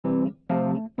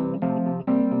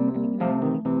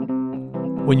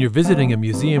When you're visiting a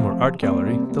museum or art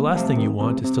gallery, the last thing you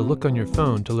want is to look on your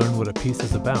phone to learn what a piece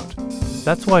is about.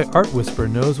 That's why Art Whisper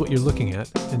knows what you're looking at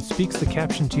and speaks the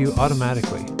caption to you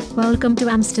automatically. Welcome to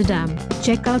Amsterdam.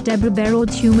 Check out Deborah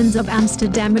Barraud's Humans of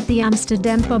Amsterdam at the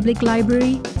Amsterdam Public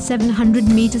Library, 700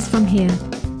 meters from here.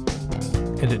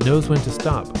 And it knows when to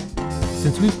stop.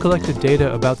 Since we've collected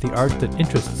data about the art that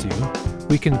interests you,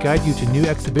 we can guide you to new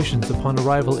exhibitions upon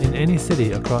arrival in any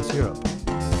city across Europe.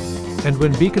 And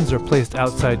when beacons are placed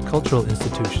outside cultural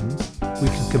institutions, we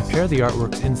can compare the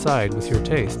artworks inside with your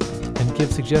taste and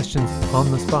give suggestions on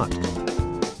the spot.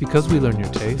 Because we learn your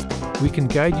taste, we can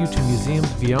guide you to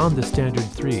museums beyond the standard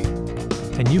 3.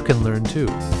 And you can learn too.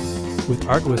 With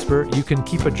Art Whisper, you can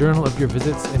keep a journal of your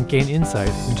visits and gain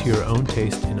insight into your own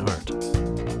taste in art.